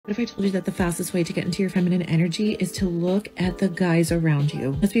What if I told you that the fastest way to get into your feminine energy is to look at the guys around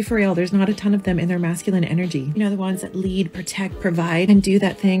you? Let's be for real, there's not a ton of them in their masculine energy. You know, the ones that lead, protect, provide, and do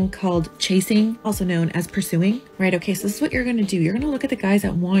that thing called chasing, also known as pursuing, right? Okay, so this is what you're gonna do. You're gonna look at the guys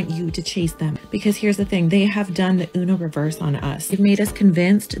that want you to chase them. Because here's the thing, they have done the Uno reverse on us. They've made us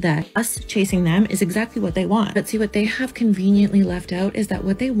convinced that us chasing them is exactly what they want. But see, what they have conveniently left out is that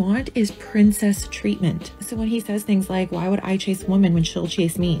what they want is princess treatment. So when he says things like, why would I chase a woman when she'll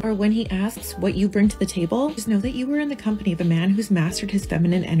chase me? Or when he asks what you bring to the table, just know that you were in the company of a man who's mastered his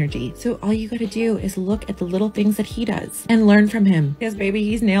feminine energy. So all you gotta do is look at the little things that he does and learn from him. Yes, baby,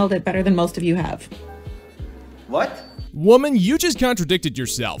 he's nailed it better than most of you have. What? Woman, you just contradicted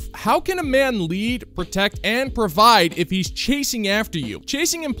yourself. How can a man lead, protect, and provide if he's chasing after you?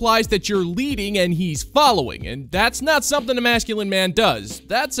 Chasing implies that you're leading and he's following, and that's not something a masculine man does.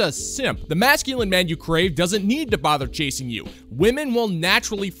 That's a simp. The masculine man you crave doesn't need to bother chasing you. Women will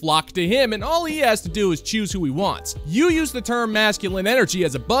naturally flock to him, and all he has to do is choose who he wants. You use the term masculine energy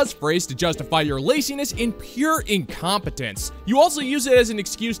as a buzz phrase to justify your laziness in pure incompetence. You also use it as an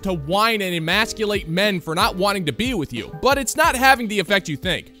excuse to whine and emasculate men for not wanting to be with you. But it's not having the effect you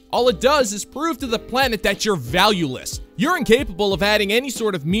think. All it does is prove to the planet that you're valueless. You're incapable of adding any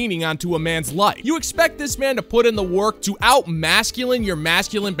sort of meaning onto a man's life. You expect this man to put in the work to out-masculine your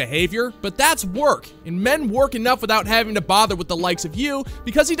masculine behavior, but that's work. And men work enough without having to bother with the likes of you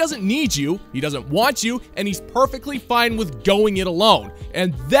because he doesn't need you, he doesn't want you, and he's perfectly fine with going it alone.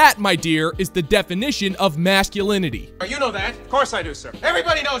 And that, my dear, is the definition of masculinity. You know that. Of course I do, sir.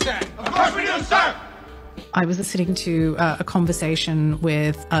 Everybody knows that. Of course we do, sir. I was listening to a conversation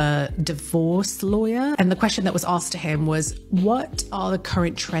with a divorce lawyer, and the question that was asked to him was, what are the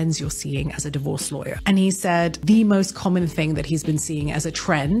current trends you're seeing as a divorce lawyer? And he said the most common thing that he's been seeing as a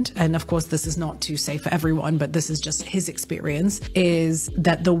trend, and of course this is not to say for everyone, but this is just his experience, is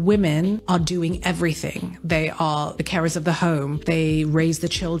that the women are doing everything. They are the carers of the home, they raise the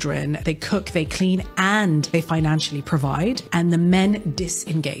children, they cook, they clean, and they financially provide, and the men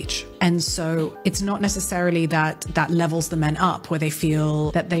disengage. And so it's not necessarily that levels the men up where they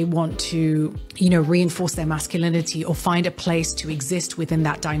feel that they want to, reinforce their masculinity or find a place to exist within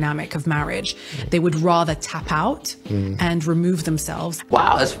that dynamic of marriage. They would rather tap out and remove themselves.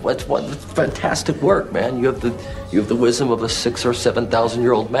 Wow, that's fantastic work, man. You have the wisdom of a 6,000 or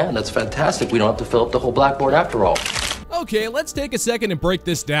 7,000-year-old man. That's fantastic. We don't have to fill up the whole blackboard after all. Okay, let's take a second and break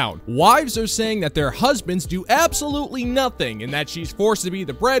this down. Wives are saying that their husbands do absolutely nothing and that she's forced to be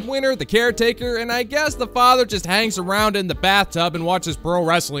the breadwinner, the caretaker, and I guess the father just hangs around in the bathtub and watches pro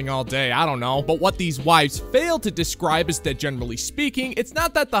wrestling all day. I don't know. But what these wives fail to describe is that generally speaking, it's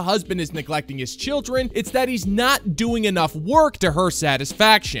not that the husband is neglecting his children, it's that he's not doing enough work to her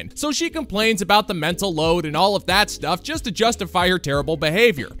satisfaction. So she complains about the mental load and all of that stuff just to justify her terrible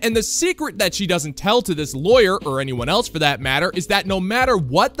behavior. And the secret that she doesn't tell to this lawyer or anyone else for that matter is that no matter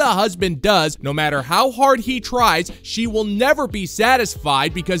what the husband does, no matter how hard he tries, she will never be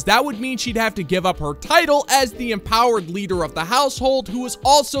satisfied because that would mean she'd have to give up her title as the empowered leader of the household who is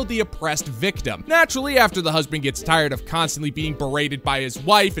also the oppressed victim. Naturally, after the husband gets tired of constantly being berated by his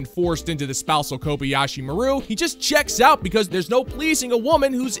wife and forced into the spousal Kobayashi Maru, he just checks out because there's no pleasing a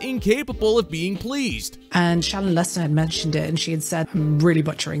woman who's incapable of being pleased. And Shannon Lester had mentioned it and she had said, I'm really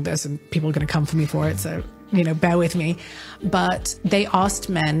butchering this and people are going to come for me for it, so bear with me. But they asked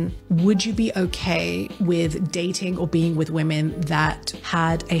men, would you be okay with dating or being with women that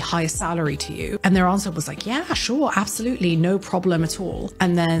had a higher salary to you? And their answer was like, yeah, sure, absolutely, no problem at all.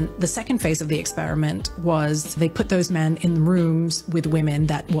 And then the second phase of the experiment was they put those men in rooms with women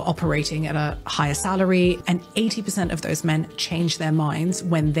that were operating at a higher salary, and 80% of those men changed their minds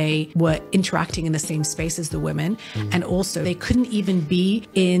when they were interacting in the same space as the women. And also they couldn't even be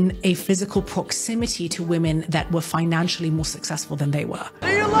in a physical proximity to women that were financially more successful than they were.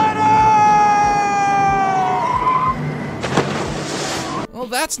 See you later! Well,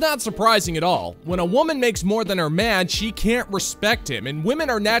 that's not surprising at all. When a woman makes more than her man, she can't respect him, and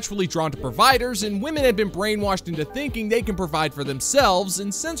women are naturally drawn to providers, and women have been brainwashed into thinking they can provide for themselves,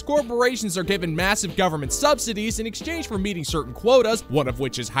 and since corporations are given massive government subsidies in exchange for meeting certain quotas, one of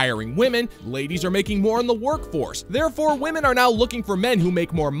which is hiring women, ladies are making more in the workforce. Therefore, women are now looking for men who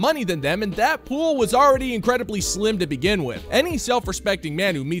make more money than them, and that pool was already incredibly slim to begin with. Any self-respecting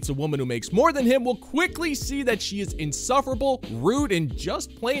man who meets a woman who makes more than him will quickly see that she is insufferable, rude, and just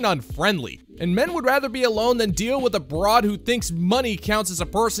plain unfriendly. And men would rather be alone than deal with a broad who thinks money counts as a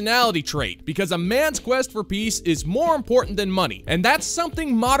personality trait, because a man's quest for peace is more important than money, and that's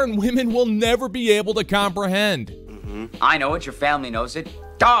something modern women will never be able to comprehend. I know it, your family knows it,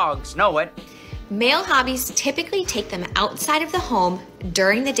 dogs know it. Male hobbies typically take them outside of the home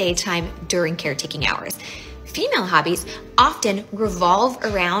during the daytime during caretaking hours. Female hobbies often revolve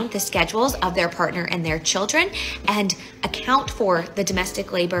around the schedules of their partner and their children and account for the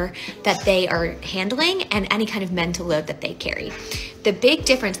domestic labor that they are handling and any kind of mental load that they carry. The big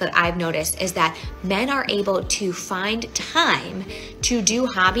difference that I've noticed is that men are able to find time to do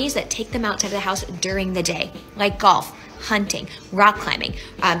hobbies that take them outside of the house during the day, like golf, hunting, rock climbing,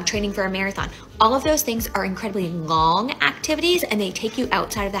 training for a marathon. All of those things are incredibly long activities, and they take you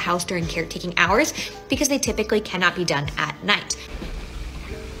outside of the house during caretaking hours because they typically cannot be done at night.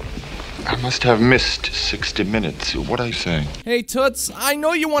 I must have missed 60 minutes. What are you saying? Hey, Toots, I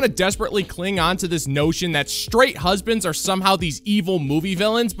know you want to desperately cling on to this notion that straight husbands are somehow these evil movie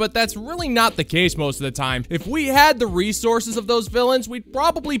villains, but that's really not the case most of the time. If we had the resources of those villains, we'd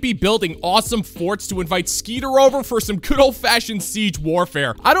probably be building awesome forts to invite Skeeter over for some good old-fashioned siege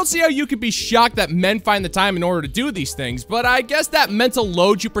warfare. I don't see how you could be shocked that men find the time in order to do these things, but I guess that mental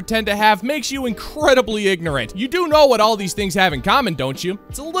load you pretend to have makes you incredibly ignorant. You do know what all these things have in common, don't you?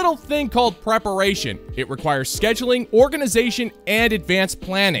 It's a little thing called preparation. It requires scheduling, organization, and advanced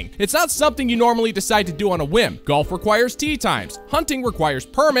planning. It's not something you normally decide to do on a whim. Golf requires tee times, hunting requires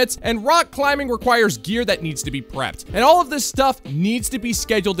permits, and rock climbing requires gear that needs to be prepped. And all of this stuff needs to be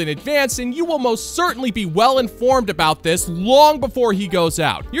scheduled in advance, and you will most certainly be well informed about this long before he goes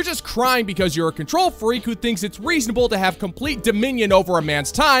out. You're just crying because you're a control freak who thinks it's reasonable to have complete dominion over a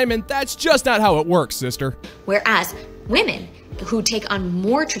man's time, and that's just not how it works, sister. Whereas women who take on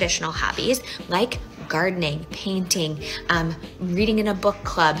more traditional hobbies like gardening, painting, reading in a book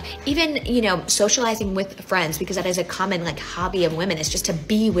club, even, socializing with friends, because that is a common hobby of women, is just to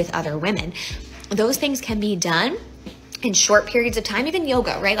be with other women. Those things can be done in short periods of time, even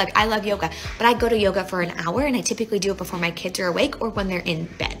yoga, right? Like, I love yoga, but I go to yoga for an hour, and I typically do it before my kids are awake or when they're in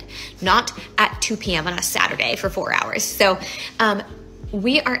bed, not at 2 p.m. on a Saturday for 4 hours. So,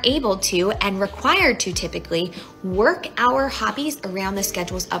 we are able to and required to typically work our hobbies around the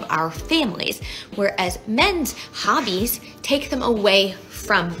schedules of our families, whereas men's hobbies take them away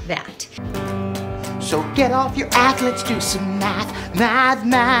from that. So get off your act, let's do some math, math,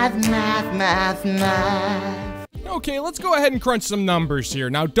 math, math, math, math. Okay, let's go ahead and crunch some numbers here.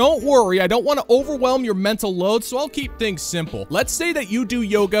 Now, don't worry, I don't want to overwhelm your mental load, so I'll keep things simple. Let's say that you do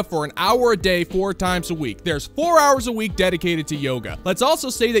yoga for an hour a day, 4 times a week. There's 4 hours a week dedicated to yoga. Let's also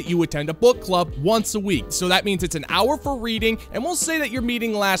say that you attend a book club once a week. So that means it's an hour for reading, and we'll say that your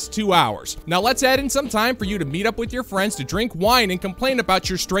meeting lasts 2 hours. Now, let's add in some time for you to meet up with your friends to drink wine and complain about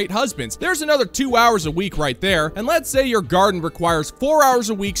your straight husbands. There's another 2 hours a week right there. And let's say your garden requires 4 hours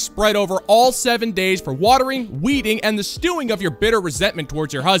a week spread over all 7 days for watering, weeding, and the stewing of your bitter resentment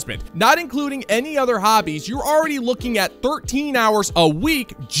towards your husband. Not including any other hobbies, you're already looking at 13 hours a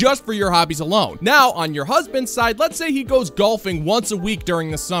week just for your hobbies alone. Now, on your husband's side, let's say he goes golfing once a week during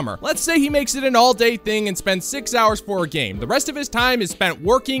the summer. Let's say he makes it an all-day thing and spends 6 hours for a game. The rest of his time is spent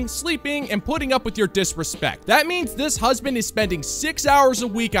working, sleeping, and putting up with your disrespect. That means this husband is spending 6 hours a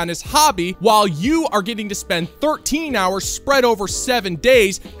week on his hobby while you are getting to spend 13 hours spread over 7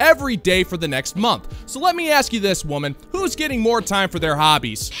 days every day for the next month. So let me ask you this, woman. Who's getting more time for their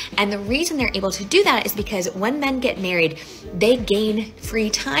hobbies? And the reason they're able to do that is because when men get married, they gain free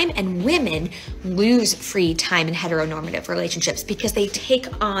time, and women lose free time in heteronormative relationships because they take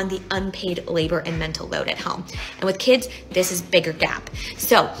on the unpaid labor and mental load at home. And with kids, this is a bigger gap.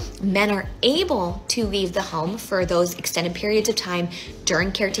 So men are able to leave the home for those extended periods of time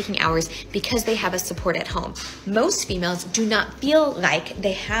during caretaking hours because they have a support at home. Most females do not feel like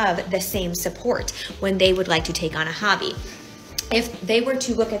they have the same support when they would like to take on a hobby. If they were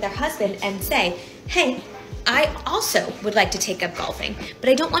to look at their husband and say, hey, I also would like to take up golfing, but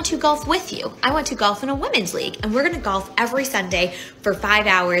I don't want to golf with you. I want to golf in a women's league, and we're going to golf every Sunday for 5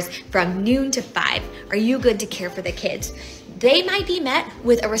 hours from noon to 5. Are you good to care for the kids? They might be met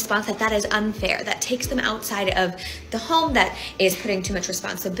with a response that is unfair, that takes them outside of the home, that is putting too much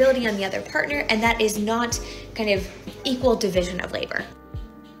responsibility on the other partner, and that is not kind of equal division of labor.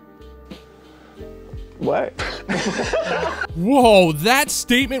 What? Whoa, that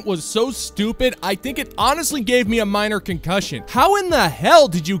statement was so stupid, I think it honestly gave me a minor concussion. How in the hell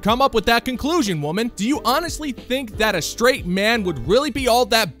did you come up with that conclusion, woman? Do you honestly think that a straight man would really be all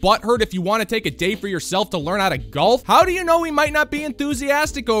that butthurt if you want to take a day for yourself to learn how to golf? How do you know he might not be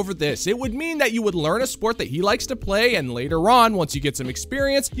enthusiastic over this? It would mean that you would learn a sport that he likes to play, and later on, once you get some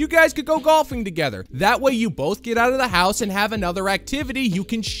experience, you guys could go golfing together. That way you both get out of the house and have another activity you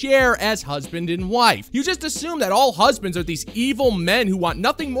can share as husband and wife. You just assume that all husbands are these evil men who want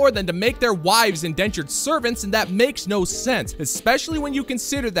nothing more than to make their wives indentured servants, and that makes no sense, especially when you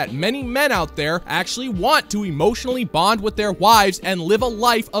consider that many men out there actually want to emotionally bond with their wives and live a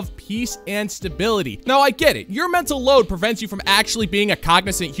life of peace and stability. Now, I get it. Your mental load prevents you from actually being a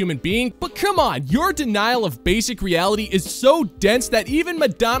cognizant human being, but come on, your denial of basic reality is so dense that even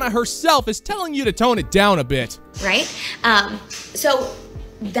Madonna herself is telling you to tone it down a bit. Right? So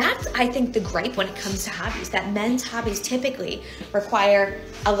that's, I think, the gripe when it comes to hobbies, that men's hobbies typically require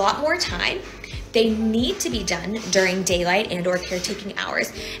a lot more time. They need to be done during daylight and or caretaking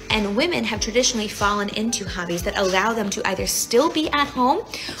hours. And women have traditionally fallen into hobbies that allow them to either still be at home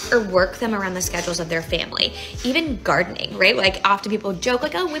or work them around the schedules of their family. Even gardening, right? Like often people joke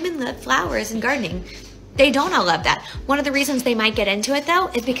like, oh, women love flowers and gardening. They don't all love that. One of the reasons they might get into it though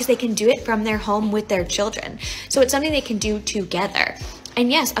is because they can do it from their home with their children. So it's something they can do together. And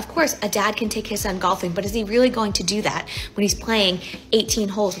yes, of course, a dad can take his son golfing, but is he really going to do that when he's playing 18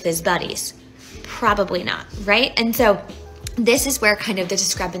 holes with his buddies? Probably not, right? And so this is where kind of the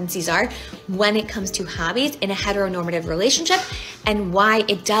discrepancies are when it comes to hobbies in a heteronormative relationship, and why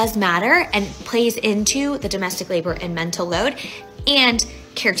it does matter and plays into the domestic labor and mental load and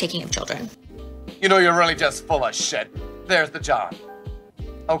caretaking of children. You know, you're really just full of shit. There's the John.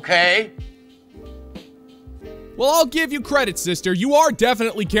 Okay? Well, I'll give you credit, sister. You are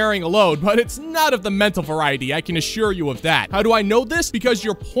definitely carrying a load, but it's not of the mental variety, I can assure you of that. How do I know this? Because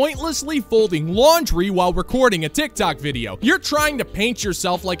you're pointlessly folding laundry while recording a TikTok video. You're trying to paint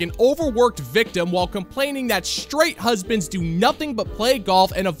yourself like an overworked victim while complaining that straight husbands do nothing but play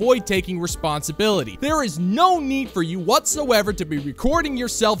golf and avoid taking responsibility. There is no need for you whatsoever to be recording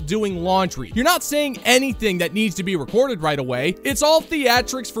yourself doing laundry. You're not saying anything that needs to be recorded right away. It's all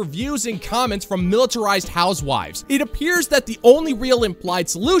theatrics for views and comments from militarized housewives. It appears that the only real implied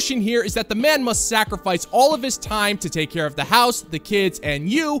solution here is that the man must sacrifice all of his time to take care of the house, the kids, and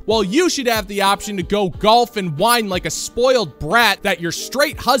you, while you should have the option to go golf and whine like a spoiled brat that your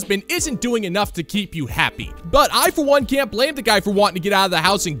straight husband isn't doing enough to keep you happy. But I, for one, can't blame the guy for wanting to get out of the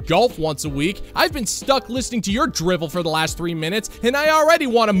house and golf once a week. I've been stuck listening to your drivel for the last 3 minutes, and I already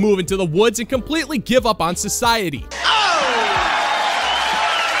want to move into the woods and completely give up on society.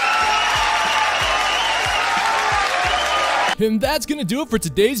 And that's gonna do it for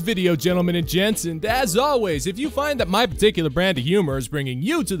today's video, gentlemen and gents. And as always, if you find that my particular brand of humor is bringing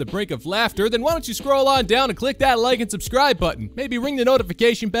you to the brink of laughter, then why don't you scroll on down and click that like and subscribe button. Maybe ring the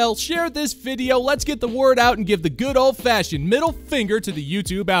notification bell, share this video, let's get the word out and give the good old-fashioned middle finger to the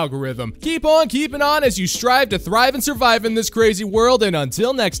YouTube algorithm. Keep on keeping on as you strive to thrive and survive in this crazy world, and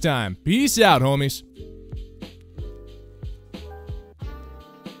until next time, peace out, homies.